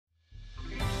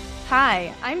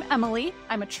Hi, I'm Emily.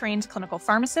 I'm a trained clinical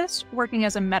pharmacist working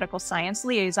as a medical science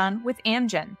liaison with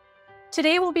Amgen.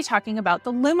 Today we'll be talking about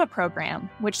the LUMA program,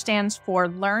 which stands for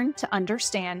Learn to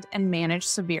Understand and Manage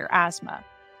Severe Asthma.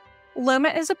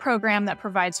 LUMA is a program that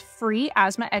provides free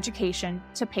asthma education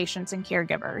to patients and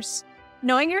caregivers.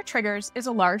 Knowing your triggers is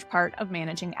a large part of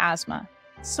managing asthma.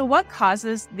 So what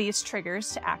causes these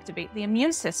triggers to activate the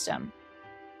immune system?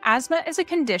 Asthma is a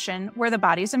condition where the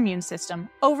body's immune system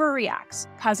overreacts,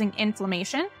 causing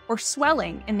inflammation or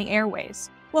swelling in the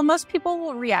airways. While most people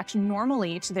will react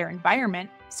normally to their environment,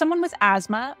 someone with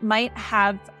asthma might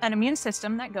have an immune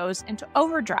system that goes into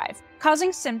overdrive,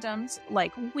 causing symptoms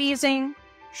like wheezing,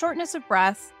 shortness of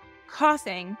breath,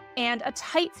 coughing, and a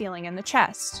tight feeling in the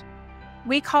chest.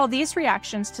 We call these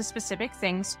reactions to specific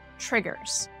things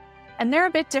triggers, and they're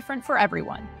a bit different for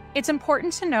everyone. It's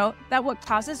important to note that what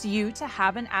causes you to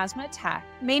have an asthma attack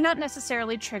may not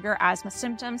necessarily trigger asthma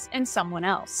symptoms in someone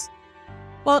else.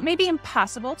 While it may be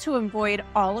impossible to avoid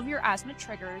all of your asthma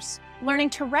triggers, learning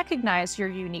to recognize your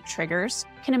unique triggers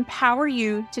can empower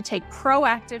you to take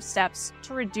proactive steps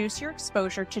to reduce your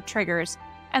exposure to triggers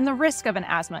and the risk of an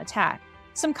asthma attack.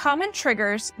 Some common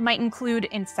triggers might include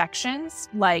infections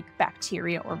like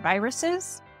bacteria or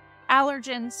viruses,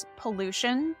 allergens,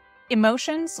 pollution,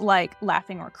 emotions like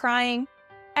laughing or crying,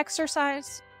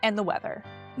 exercise, and the weather.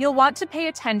 You'll want to pay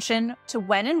attention to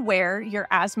when and where your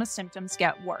asthma symptoms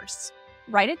get worse.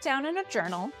 Write it down in a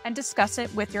journal and discuss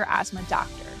it with your asthma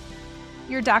doctor.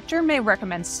 Your doctor may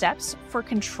recommend steps for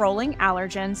controlling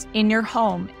allergens in your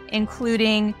home,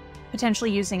 including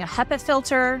potentially using a HEPA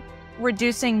filter,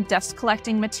 reducing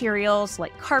dust-collecting materials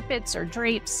like carpets or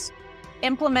drapes,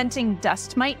 implementing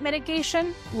dust mite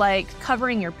mitigation, like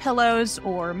covering your pillows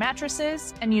or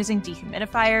mattresses and using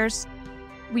dehumidifiers.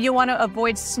 You want to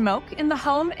avoid smoke in the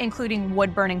home, including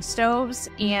wood-burning stoves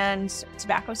and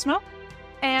tobacco smoke.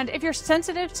 And if you're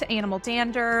sensitive to animal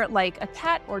dander, like a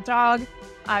cat or dog,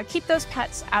 keep those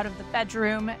pets out of the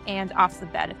bedroom and off the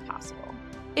bed if possible.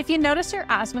 If you notice your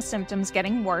asthma symptoms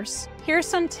getting worse, here are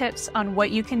some tips on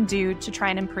what you can do to try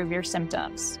and improve your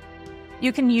symptoms.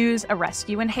 You can use a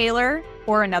rescue inhaler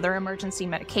or another emergency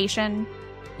medication.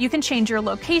 You can change your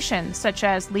location, such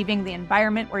as leaving the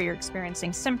environment where you're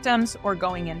experiencing symptoms or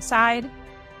going inside.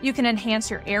 You can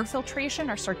enhance your air filtration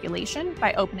or circulation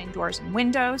by opening doors and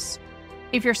windows.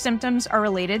 If your symptoms are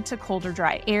related to cold or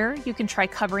dry air, you can try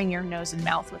covering your nose and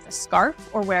mouth with a scarf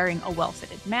or wearing a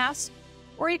well-fitted mask,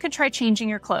 or you could try changing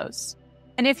your clothes.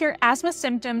 And if your asthma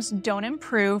symptoms don't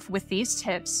improve with these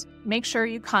tips, make sure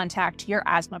you contact your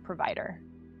asthma provider.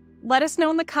 Let us know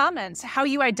in the comments how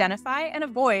you identify and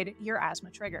avoid your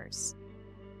asthma triggers.